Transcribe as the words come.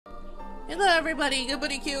Hello everybody, Good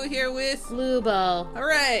Buddy Q here with Lubo.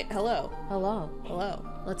 Alright, hello. Hello. Hello.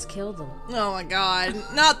 Let's kill them. Oh my god,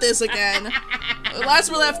 not this again. Last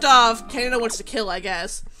we left off, Canada wants to kill, I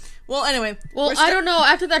guess. Well, anyway. Well, I don't know,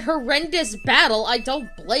 after that horrendous battle, I don't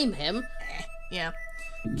blame him. Yeah.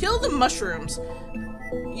 Kill the mushrooms.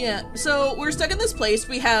 Yeah, so we're stuck in this place.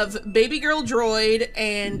 We have baby girl droid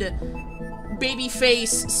and baby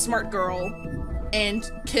face smart girl and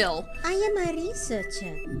kill. I am a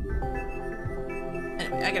researcher.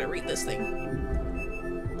 Anyway, I gotta read this thing.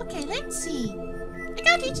 Okay, let's see. I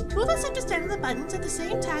got each two of us to stand on the buttons at the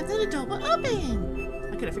same time that the door will open.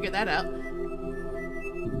 I could've figured that out.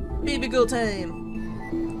 Baby girl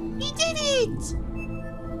time. We did it!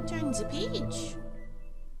 Turn the page.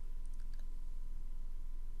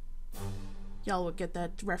 Y'all will get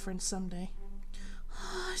that reference someday.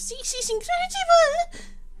 This is incredible!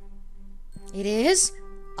 It is?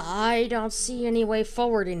 I don't see any way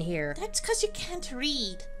forward in here. That's because you can't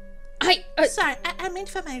read. Sorry, I meant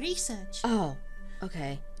for my research. Oh,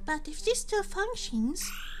 okay. But if this still functions...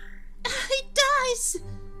 It does!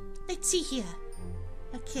 Let's see here.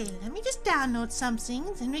 Okay, let me just download something,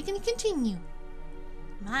 then we're gonna continue.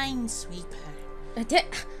 Minesweeper.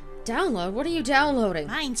 Download? What are you downloading?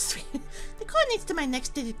 Minesweeper. The coordinates to my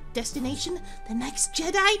next destination, the next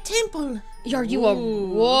Jedi Temple. Are you a...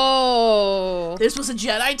 Whoa! This was a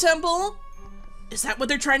Jedi temple? Is that what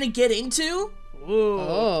they're trying to get into? Ooh,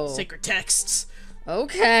 Oh. sacred texts.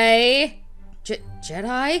 Okay.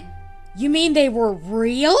 Jedi? You mean they were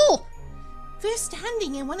real? We're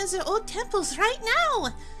standing in one of the old temples right now.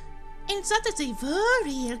 And it's not that they were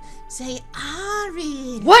real, they are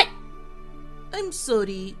real. What? I'm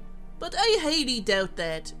sorry, but I highly doubt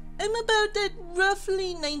that. I'm about at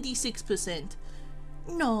roughly 96%.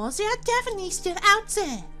 No, they are definitely still out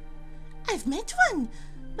there. I've met one,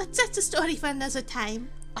 but that's a story for another time.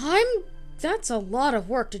 That's a lot of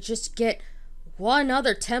work to just get one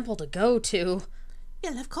other temple to go to.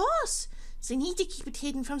 Well, of course. They need to keep it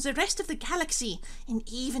hidden from the rest of the galaxy, and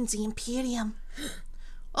even the Imperium.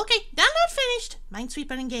 Okay, download finished.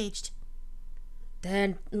 Minesweeper engaged.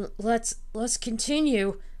 Then let's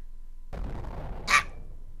continue.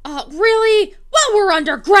 Really? While we're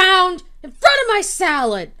underground, in front of my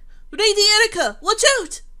salad. Lady Erica, watch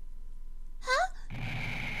out! Huh?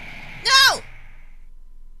 No!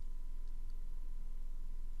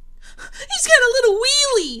 He's got a little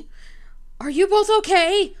wheelie! Are you both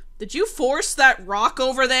okay? Did you force that rock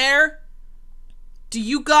over there? Do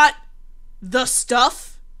you got the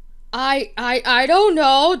stuff? I don't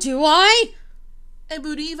know, do I? I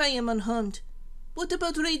believe I am unharmed. What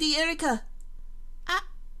about Lady Erica?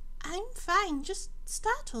 I'm fine, just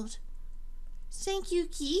startled. Thank you,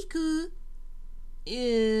 Kiku.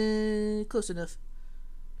 Close enough.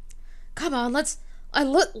 Come on,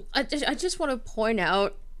 I just want to point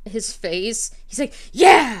out his face. He's like,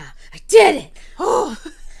 yeah, I did it. Oh,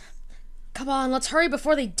 Come on, let's hurry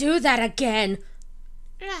before they do that again.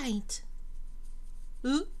 Right.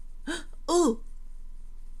 oh,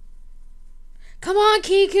 Come on,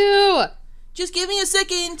 Kiku. just give me a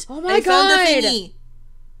second. Oh my I found God. the thingy.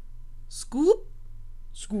 Scoop?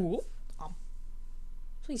 School?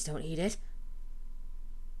 Please don't eat it.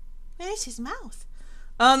 Where's his mouth?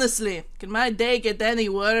 Honestly, can my day get any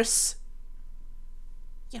worse?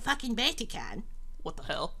 You fucking bet he can. What the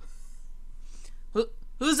hell?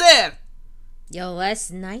 Who's there? Your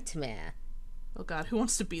worst nightmare. Oh god, who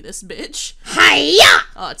wants to be this bitch? Hiya!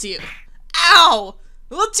 Oh, it's you. Ow!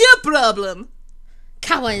 What's your problem?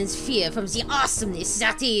 Cowards fear from the awesomeness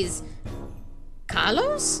that is...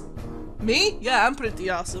 Carlos? Me? Yeah, I'm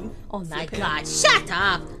pretty awesome. Oh my god, shut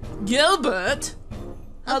up! Gilbert?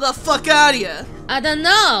 How the fuck are you? I don't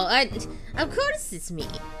know, of course it's me.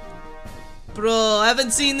 Bro, I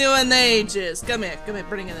haven't seen you in ages. Come here,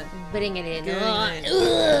 bring it in. Bring it in. Bring it in.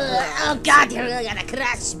 Oh god, you're gonna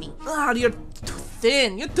crush me. Oh, you're too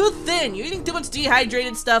thin. You're too thin. You're eating too much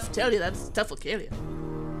dehydrated stuff. Tell you, that stuff will kill you.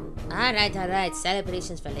 Alright,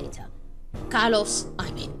 celebrations for later. Carlos,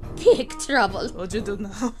 I'm in big trouble. What'd you do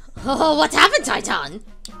now? Oh, what happened, Titan?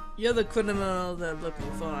 You're the criminal they're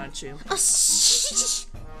looking for, aren't you? Oh, shh.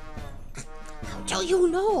 How do you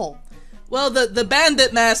know? Well, the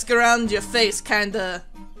bandit mask around your face kinda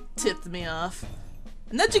tipped me off.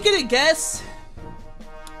 And did you get a guess?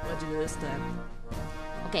 What'd you do this time?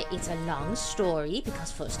 Okay, it's a long story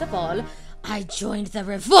because first of all, I joined the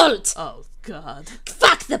revolt. Oh, God.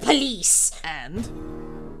 Fuck the police. And?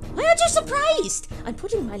 Why aren't you surprised? I'm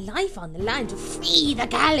putting my life on the line to free the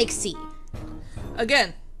galaxy.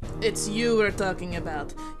 Again, it's you we're talking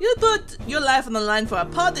about. You put your life on the line for a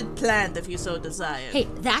potted plant if you so desire. Hey,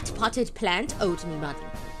 that potted plant owed me money.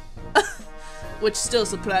 which still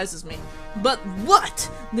surprises me. But what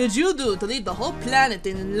did you do to leave the whole planet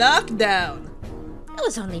in lockdown? I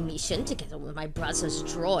was on a mission together with my brother's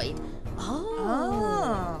droid.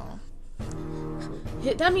 Oh.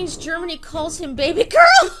 That means Germany calls him baby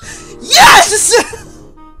girl? Yes!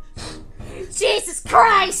 Jesus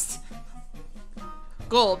Christ!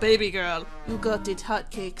 Go, baby girl. You got it,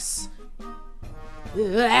 hotcakes. He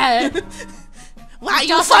Why are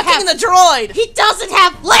you fucking the droid? doesn't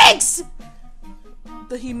have legs!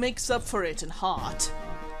 But he makes up for it in heart.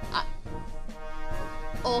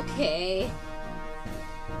 Okay.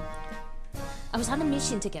 I was on a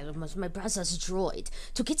mission together with my brother's droid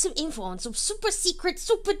to get some info on some super secret,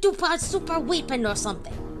 super duper, super weapon or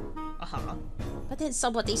something. Uh-huh. But then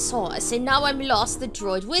somebody saw us, and now I'm lost the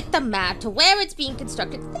droid with the map to where it's being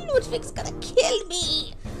constructed. The Ludwig's gonna kill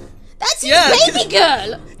me. That's his baby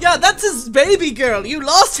girl. Yeah, that's his baby girl. You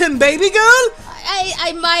lost him, baby girl?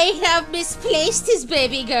 I might have misplaced his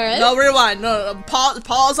baby girl. No, rewind. No,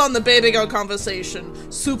 pause on the baby girl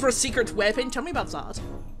conversation. Super secret weapon? Tell me about that.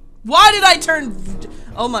 Why did I turn...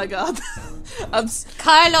 Oh my god.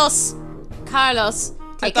 Carlos,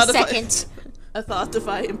 take a second. I thought if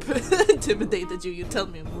I intimidated you, you'd tell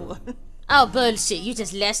me more. Oh bullshit! You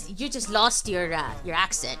just lost your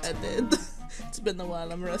accent. I did. It's been a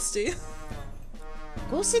while. I'm rusty.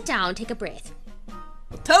 Go sit down. Take a breath.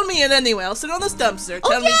 Tell me it anyway. I'll sit on this dumpster.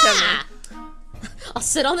 Tell me. I'll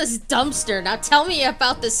sit on this dumpster. Now tell me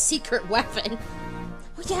about the secret weapon.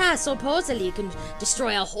 Oh yeah, supposedly you can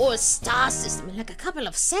destroy a whole star system in like a couple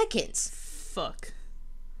of seconds. Fuck.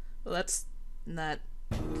 Well, that's not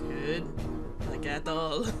good. Like at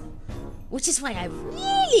all. Which is why I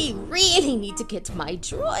really need to get my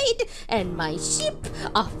droid and my ship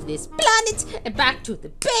off this planet and back to the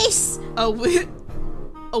base. Are we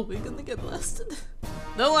gonna get blasted?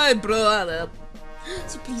 No, I brought up.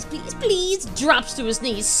 So please, drops to his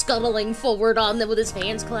knees, scuttling forward on them with his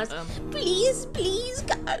hands clasped. Please,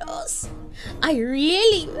 Carlos. I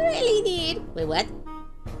really need. Wait, what?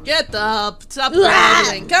 Get up! Stop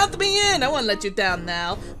grabbing! Count me in! I won't let you down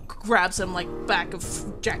now. Grabs him like back of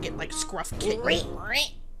jacket, like scruff kick.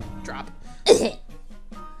 Drop.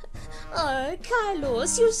 Oh,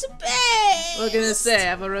 Carlos, you're the best. What can I say? I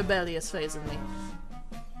have a rebellious phase in me.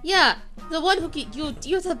 Yeah, the one who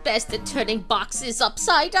you're the best at turning boxes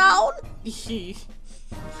upside down.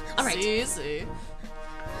 All right. Easy.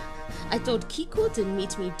 I told Kiko to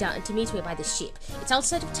meet me by the ship. It's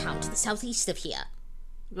outside of town, to the southeast of here.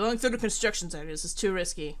 Going through the construction areas is too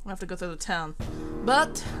risky. We'll have to go through the town.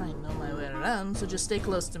 But I know my way around, so just stay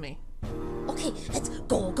close to me. Okay, let's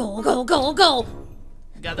go. Gotta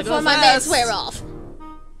Before go my fast. meds wear off.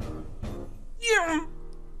 Yeah.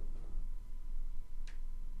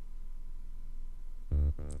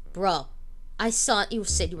 Bro, I thought you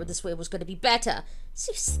said this way was gonna be better.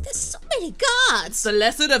 There's so many gods. It's the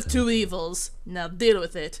lesser of two evils. Now deal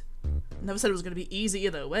with it. Never said it was gonna be easy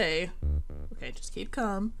either way. Okay, just keep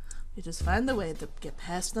calm. You just find the way to get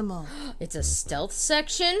past them all. It's a stealth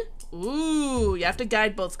section? Ooh, you have to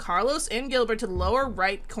guide both Carlos and Gilbert to the lower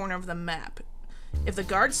right corner of the map. If the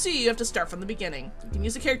guards see you, you have to start from the beginning. You can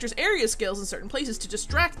use the character's area skills in certain places to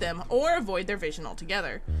distract them or avoid their vision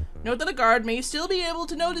altogether. Note that a guard may still be able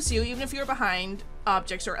to notice you even if you're behind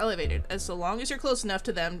objects or elevated, as so long as you're close enough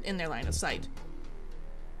to them in their line of sight.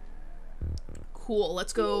 Cool,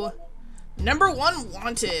 let's go. Number 1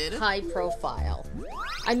 wanted. High profile.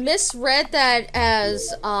 I misread that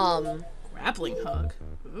as, Grappling hug.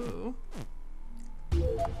 Ooh.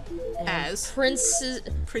 As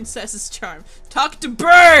Princess's charm. Talk to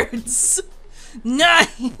birds!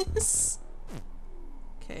 Nice!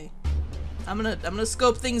 Okay. I'm gonna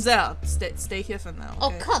scope things out. Stay here for now. Okay?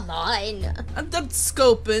 Oh, come on. I'm done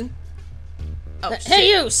scoping. Oh, shit. Hey,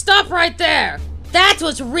 you! Stop right there! That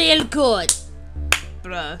was real good!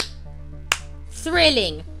 Bruh.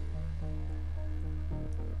 Thrilling.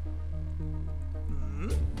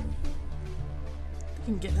 I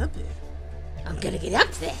can get up there. I'm gonna get up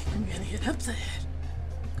there. I'm gonna get up there.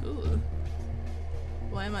 Cool.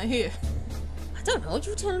 Why am I here? I don't know.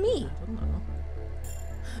 You tell me. I don't know.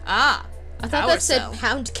 Ah! I thought power that said cell.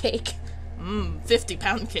 pound cake.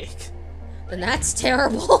 50-pound cake. Then that's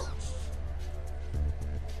terrible.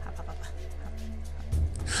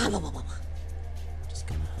 Just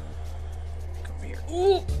gonna go over here.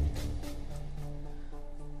 Ooh!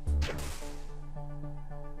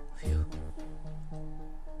 Phew.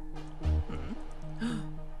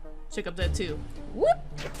 Check up that too. Whoop!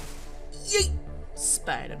 Yeet!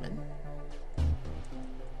 Spider-Man.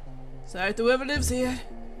 Sorry to whoever lives here.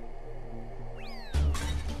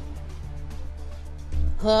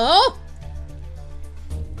 Huh?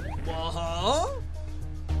 Whoa!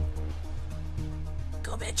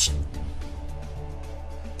 go, bitch.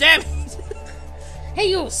 Damn it! Hey,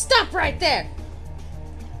 you! Stop right there!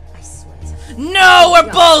 I swear. No,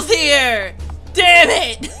 we're both here! Damn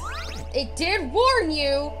it! It did warn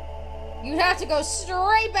you! You'd have to go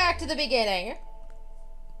straight back to the beginning.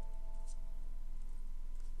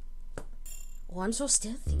 Oh, I'm so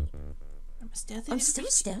stealthy. I'm so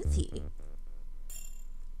stealthy.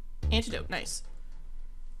 Antidote, nice.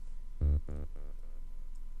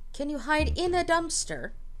 Can you hide in a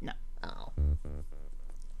dumpster? No. Oh.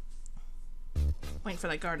 Waiting for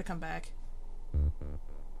that guard to come back.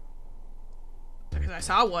 Because I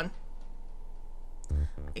saw one.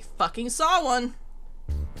 I fucking saw one.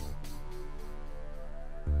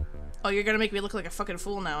 Oh, you're gonna make me look like a fucking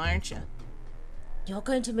fool now, aren't you? You're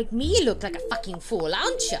going to make me look like a fucking fool,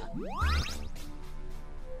 aren't you?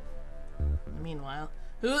 Meanwhile,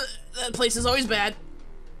 that place is always bad.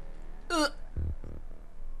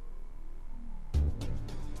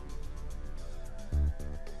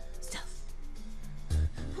 Stealth.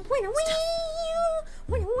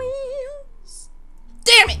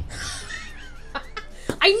 Damn it!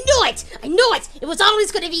 I knew it! I knew it! It was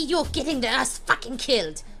always gonna be you getting us fucking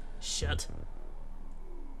killed. Shut.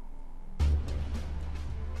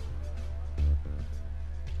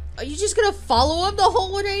 Are you just gonna follow him the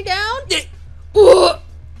whole way down? Yeah. Ugh.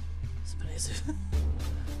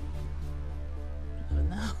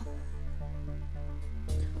 No.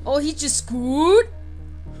 Oh, he just screwed?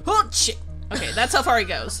 Oh, shit. Okay, that's how far he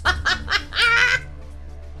goes.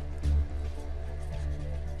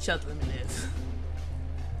 Shut them live.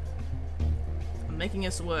 I'm making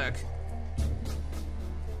us work.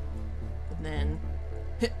 And then...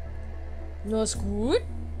 No screwed?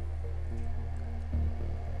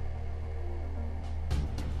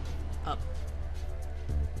 Up.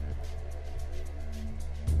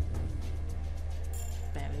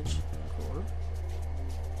 Bandage. Cool.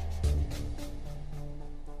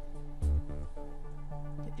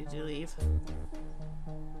 Did you leave?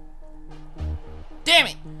 Damn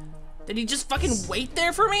it! Did he just fucking wait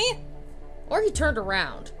there for me? Or he turned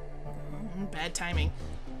around. Bad timing.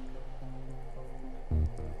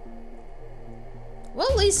 Well,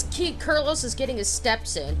 at least Carlos is getting his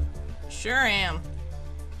steps in. Sure am.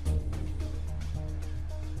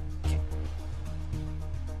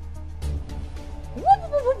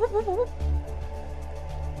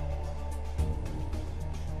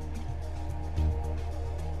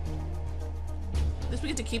 At least we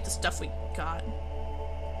get to keep the stuff we got.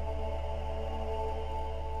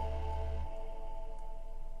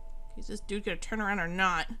 Is this dude gonna turn around or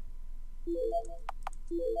not?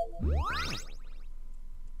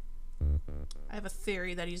 I have a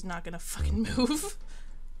theory that he's not gonna fucking move.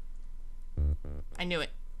 I knew it.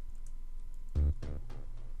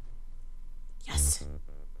 Yes.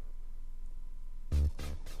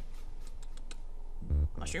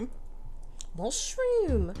 Mushroom?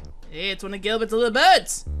 Mushroom. Hey, it's one of Gilbert's little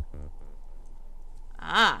birds.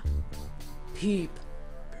 Ah. Peep.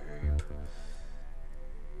 Beep.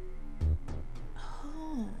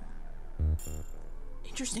 Oh.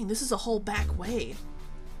 Interesting, this is a whole back way.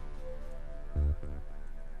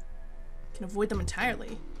 Can avoid them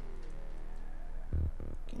entirely.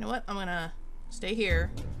 You know what? I'm gonna stay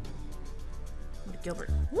here. Go to Gilbert.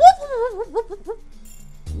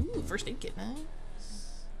 Ooh, first aid kit, nice.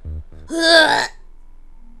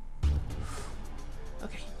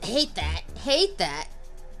 Okay. Hate that. Hate that.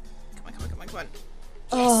 Come on, come on, come on, come on.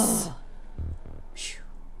 Oh.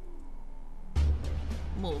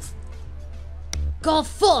 Move. Go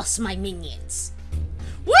force, my minions.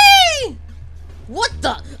 Whee! What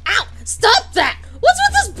the? Ow! Stop that! What's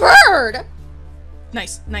with this bird?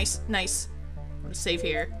 Nice, nice, nice. I'm gonna save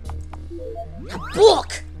here. A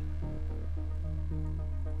book!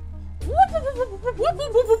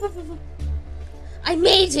 I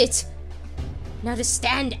made it! Now to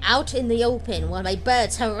stand out in the open while my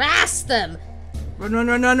birds harass them. Run, run,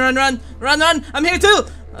 run, run, run, run! Run, run! I'm here too!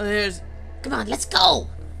 Oh, there's... Come on, let's go!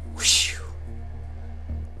 Whew.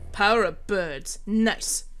 Power of birds.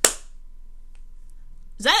 Nice.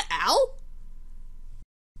 Is that Al?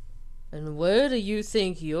 And where do you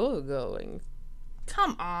think you're going?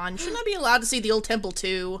 Come on, shouldn't I be allowed to see the old temple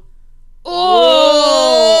too?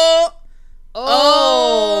 Oh!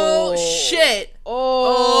 Oh! Shit!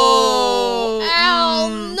 Oh! Ow,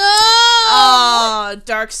 no! Oh,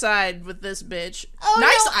 dark side with this bitch. Oh,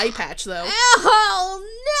 nice no. eye patch though. Oh,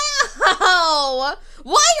 no!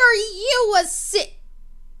 Why are you a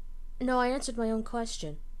No, I answered my own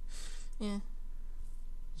question. Yeah.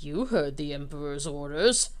 You heard the Emperor's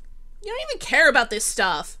orders. You don't even care about this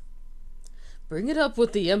stuff. Bring it up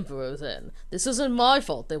with the Emperor, then. This isn't my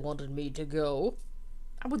fault they wanted me to go.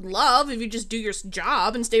 I would love if you just do your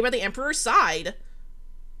job and stay by the Emperor's side.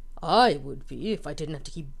 I would be if I didn't have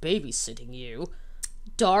to keep babysitting you.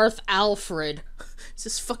 Darth Alfred. Is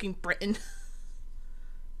this fucking Britain?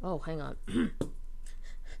 Oh, hang on.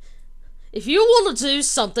 If you want to do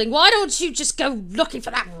something, why don't you just go looking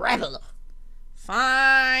for that rebel?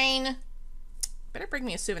 Fine. Better bring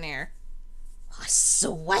me a souvenir. I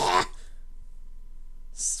swear.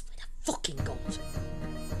 Swear to fucking God.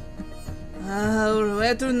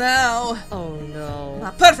 Where to now? Oh no.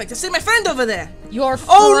 Ah, perfect. I see my friend over there. Your friend?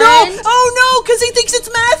 Oh no! Oh no! Because he thinks it's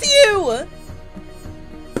Matthew!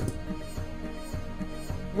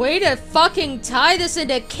 Way to fucking tie this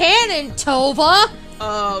into canon, Tova!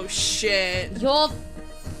 Oh shit. Your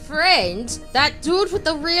friend? That dude with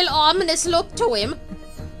the real ominous look to him?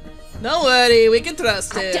 Don't worry, we can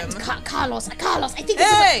trust him. Carlos, I think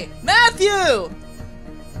Hey! Matthew!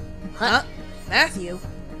 Huh? Matthew?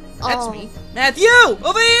 That's Oh. me. Matthew!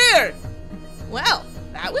 Over here! Well,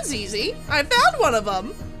 that was easy. I found one of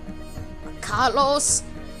them. Carlos,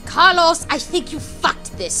 I think you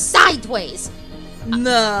fucked this sideways.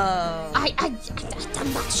 No. I'm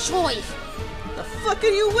not sure if... The fuck are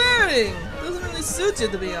you wearing? Doesn't really suit you,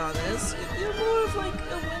 to be honest. You're more of like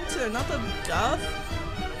a winter, not a goth.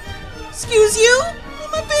 Excuse you?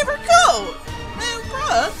 My favorite coat. Man,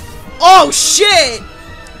 bruh. Oh shit!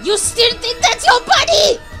 You still think that's your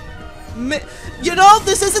buddy? You know,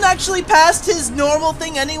 this isn't actually past his normal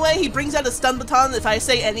thing anyway. He brings out a stun baton if I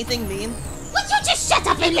say anything mean. Would you just shut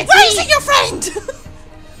up and let Where me... is your friend?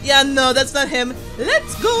 Yeah, no, that's not him.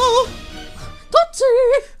 Let's go!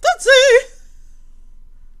 Tootsie!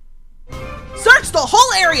 Search the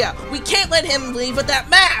whole area! We can't let him leave with that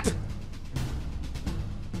map!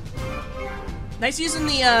 Nice using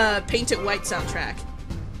the, Paint It White soundtrack.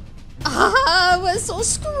 Ah, we're so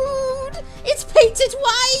screwed. It's painted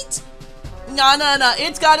white. No,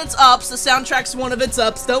 it's got its ups. The soundtrack's one of its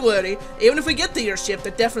ups, don't worry. Even if we get to your ship,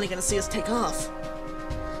 they're definitely gonna see us take off.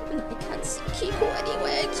 I can't see Kiko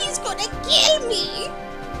anywhere. He's gonna kill me.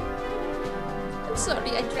 I'm sorry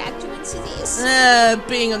I dragged you into this.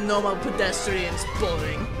 Being a normal pedestrian is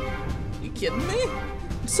boring. You kidding me?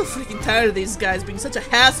 I'm so freaking tired of these guys being such a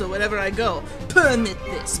hassle wherever I go. Permit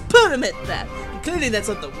this, permit that. And clearly that's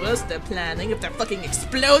not the worst they're planning if they're fucking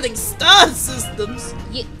exploding star systems.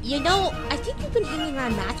 You know, I think you've been hanging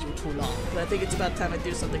around Matthew too long. But I think it's about time I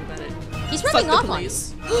do something about it. He's Fuck rubbing the off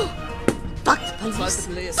police. on you. Fuck the police. Fuck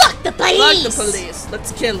the police. Fuck the police. Fuck the police.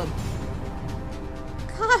 Let's kill them.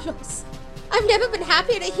 Carlos, I've never been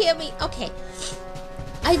happier to hear me. Okay.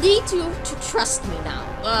 I need you to trust me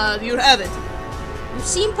now. You have it. You've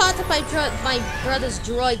seen part of my brother's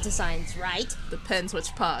droid designs, right? Depends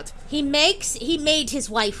which part. He made his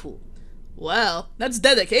waifu. Well, that's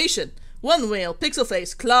dedication. One wheel, pixel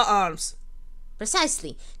face, claw arms.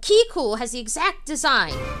 Precisely. Kiku has the exact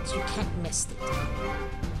design, so you can't miss it.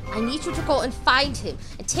 I need you to go and find him,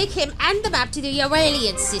 and take him and the map to the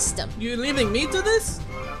Aurelian system. You leaving me to this?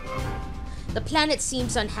 The planet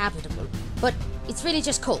seems uninhabitable, but it's really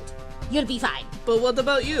just cold. You'll be fine. But what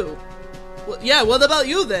about you? Yeah, what about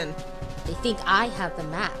you then? They think I have the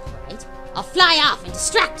map, right? I'll fly off and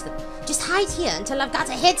distract them. Just hide here until I've got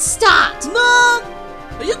a head start. No!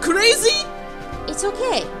 Are you crazy? It's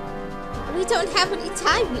okay. We don't have any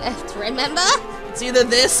time left, remember? It's either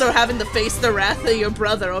this or having to face the wrath of your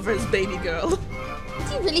brother over his baby girl.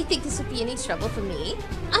 Do you really think this would be any trouble for me?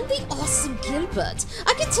 I'm the awesome Gilbert.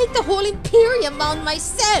 I could take the whole Imperium on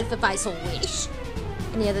myself if I so wish.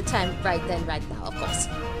 Any other time, right then, right now, of course.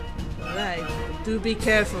 Alright, do be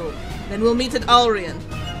careful. Then we'll meet at Aurelian.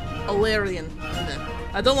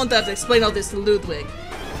 I don't want to have to explain all this to Ludwig.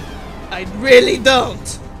 I really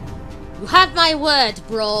don't. You have my word,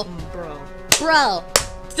 bro. Bro. Bro.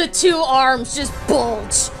 The two arms just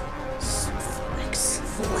bulge.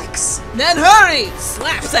 Flex. Then hurry!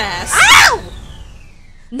 Slaps ass! Ow!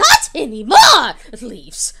 Not anymore! It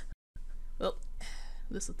leaves. Well,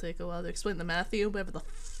 this'll take a while to explain to Matthew, wherever the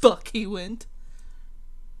fuck he went.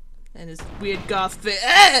 And his weird goth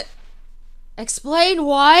fit. Explain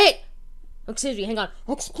what? Excuse me, hang on.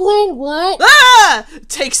 Explain what? Ah!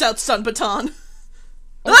 Takes out Sun Baton.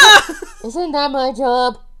 Isn't that my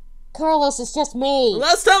job? Carlos, it's just me.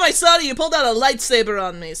 Last time I saw you pulled out a lightsaber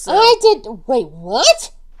on me, so... I did... Wait,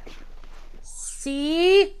 what?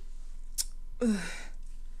 See? Where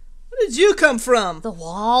did you come from? The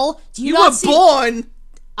wall? Do You not were see... born!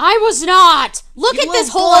 I was not! Look at this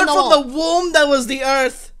hole in the wall! You were born from the womb that was the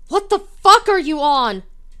earth! What the fuck are you on?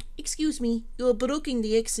 Excuse me, you're blocking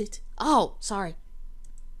the exit. Oh, sorry.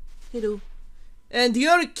 Hello. And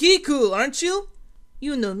you're Kiku, aren't you?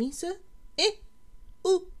 You know me, sir? Eh?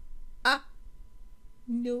 Ooh. Ah.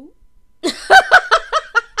 No.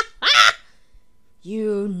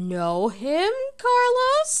 You know him,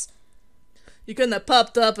 Carlos? You couldn't have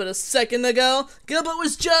popped up a second ago? Gilbert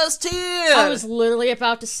was just here! I was literally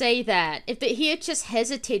about to say that. If he had just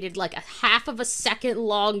hesitated like a half of a second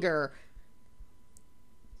longer.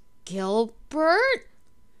 Gilbert?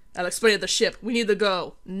 I'll explain at the ship. We need to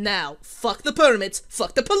go. Now. Fuck the permits.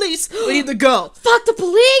 Fuck the police. We need to go. Fuck the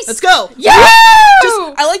police! Let's go! Yeah!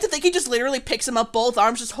 I like to think he just literally picks him up, both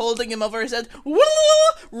arms, just holding him over his head.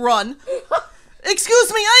 Run.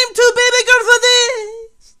 Excuse me, I am too baby girl for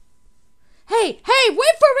this! Hey,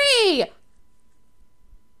 wait for me!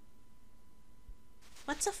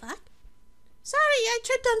 What the fuck? Sorry, I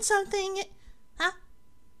tripped on something. Huh?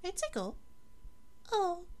 Where'd it go?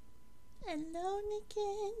 Oh, alone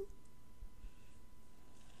again.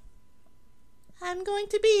 I'm going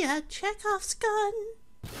to be a Chekhov's gun.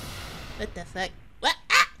 What the fuck? What?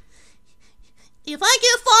 Ah! If I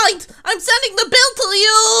get fined, I'm sending the bill to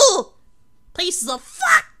you! Pieces of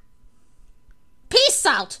fuck! Peace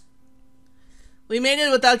out! We made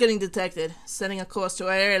it without getting detected, setting a course to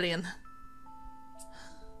our alien.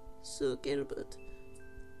 So, Gilbert.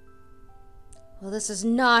 Well, this is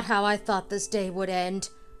not how I thought this day would end.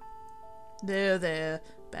 There.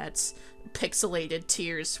 Bats pixelated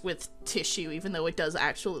tears with tissue, even though it does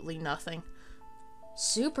absolutely nothing.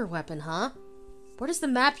 Super weapon, huh? Where does the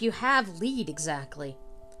map you have lead exactly?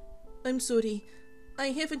 I'm sorry. I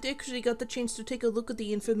haven't actually got the chance to take a look at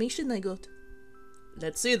the information I got.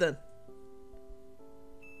 Let's see then.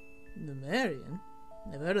 The Marion?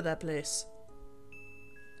 Never heard of that place.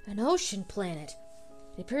 An ocean planet.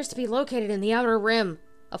 It appears to be located in the Outer Rim.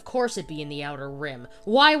 Of course it'd be in the Outer Rim.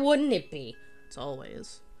 Why wouldn't it be? It's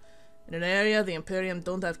always. In an area the Imperium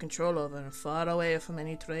don't have control over and far away from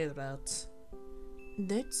any trade routes.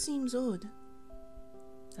 That seems odd.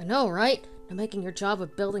 I know, right? Not making your job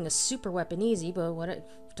of building a super weapon easy, but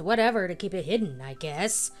whatever to keep it hidden, I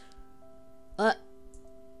guess.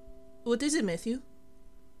 What is it, Matthew?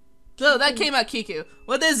 Oh, that came out Kiku.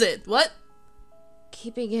 What is it? What?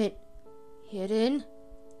 Keeping it hidden?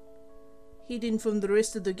 Hidden from the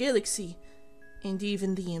rest of the galaxy, and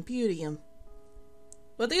even the Imperium.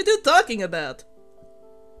 What are you two talking about?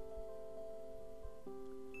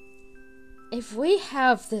 If we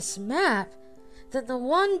have this map, then the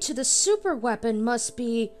one to the super weapon must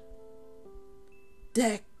be...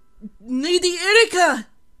 That Lady Erika!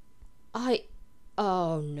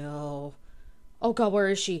 Oh no. Oh god, where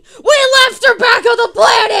is she? We left her back on the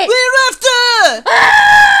planet! We left her!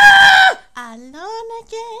 Ah! Alone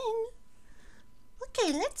again.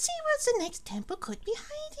 Okay, let's see what the next temple could be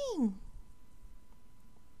hiding.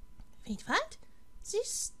 Wait, what?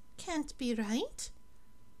 This can't be right.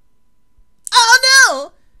 Oh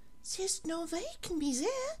no! There's no way it can be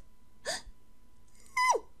there.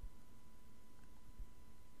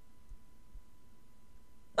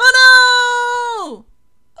 Oh no!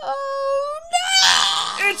 Oh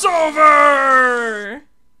no! It's over!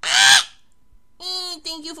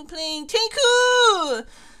 Thank you for playing Tenku!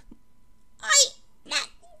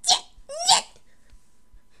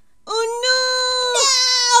 Oh no!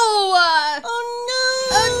 No! Oh no!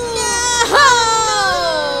 Oh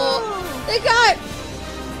no! They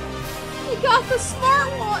got the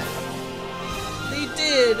smart one! They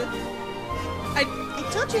did. I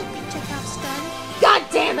told you it'd be Chekhov's gun. God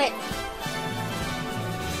damn it!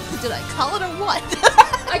 Did I call it or what?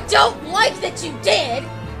 I don't like that you did,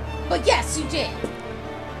 but yes, you did.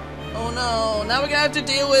 Oh no, now we're gonna have to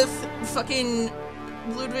deal with fucking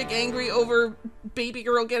Ludwig angry over baby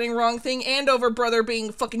girl getting wrong thing and over brother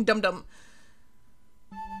being fucking dum-dum.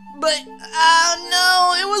 But, oh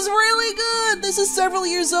no, it was really good! This is several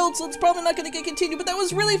years old, so it's probably not gonna get continued, but that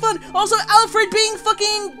was really fun! Also, Alfred being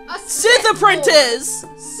fucking A Sith apprentice!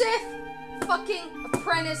 Sith fucking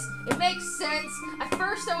apprentice. It makes sense. At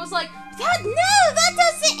first I was like, that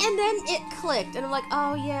doesn't, and then it clicked, and I'm like,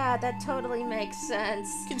 oh yeah, that totally makes sense.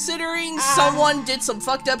 Considering someone did some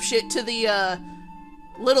fucked up shit to the,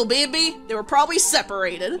 little baby, they were probably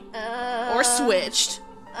separated. Or switched.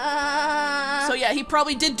 So yeah, he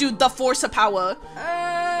probably did do the Force of Power.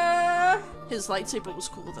 His lightsaber was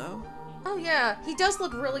cool, though. Oh yeah, he does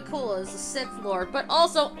look really cool as a Sith Lord, but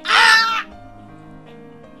also,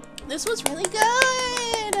 This was really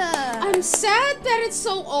good. I'm sad that it's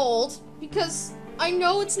so old, because I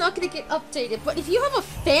know it's not going to get updated, but if you have a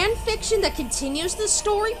fan fiction that continues the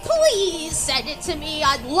story, please send it to me.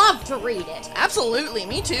 I'd love to read it. Absolutely,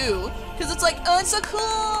 me too. Because it's like, oh, it's so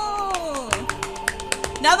cool.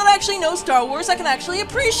 Now that I actually know Star Wars, I can actually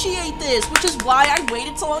appreciate this, which is why I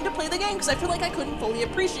waited so long to play the game, because I feel like I couldn't fully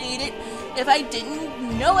appreciate it if I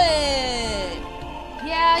didn't know it.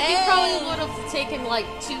 Yeah, you And- probably would have taken like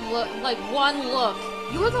one look.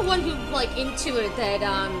 You were the one who like intuited that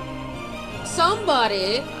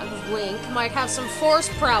somebody, wink, might have some force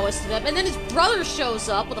prowess to them, and then his brother shows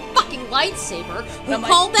up with a fucking lightsaber. Who I'm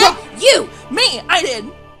like, called that? You! Me! I did!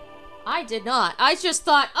 I did not. I just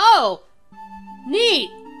thought, oh, neat.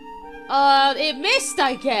 It missed,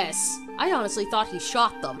 I guess. I honestly thought he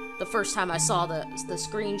shot them the first time I saw the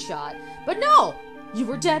screenshot. But no, you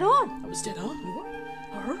were dead on. I was dead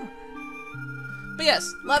on. But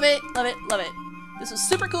yes, love it, love it, love it. This was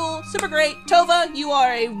super cool, super great. Tova, you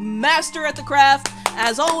are a master at the craft.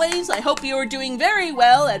 As always, I hope you are doing very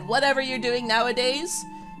well at whatever you're doing nowadays.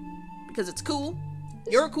 Because it's cool.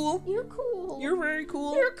 You're cool. You're cool. You're very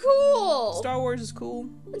cool. You're cool. Star Wars is cool.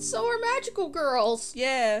 And so are magical girls.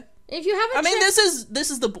 Yeah. If you haven't I mean, checked-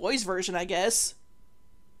 this is the boys' version, I guess.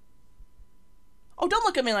 Oh, don't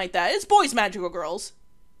look at me like that. It's boys' magical girls.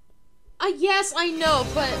 Yes, I know,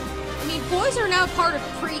 but I mean, boys are now part of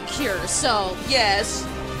Precure, so Yes.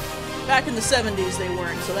 Back in the 70s they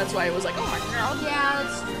weren't, so that's why it was like, oh my god. yeah,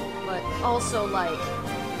 that's true. But also, like,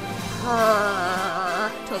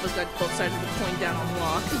 her. Tova's got both sides of the coin down on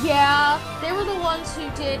lock. Yeah, they were the ones who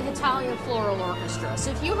did Hetalia Floral Orchestra.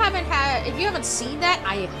 So if you haven't seen that,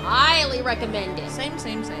 I highly recommend it. Same.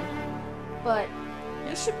 But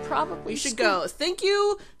you should probably We should go. Thank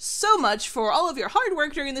you so much for all of your hard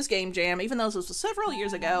work during this game jam, even though this was several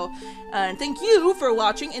years ago. And thank you for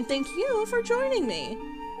watching, and thank you for joining me.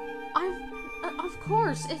 Of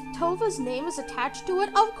course, if Tova's name is attached to it,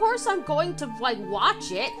 of course I'm going to, like,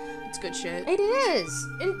 watch it. It's good shit. It is.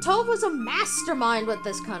 And Tova's a mastermind with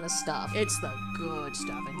this kind of stuff. It's the good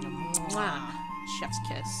stuff. And mwah, chef's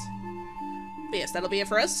kiss. But yes, that'll be it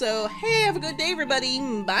for us. So, hey, have a good day, everybody.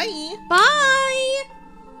 Bye. Bye!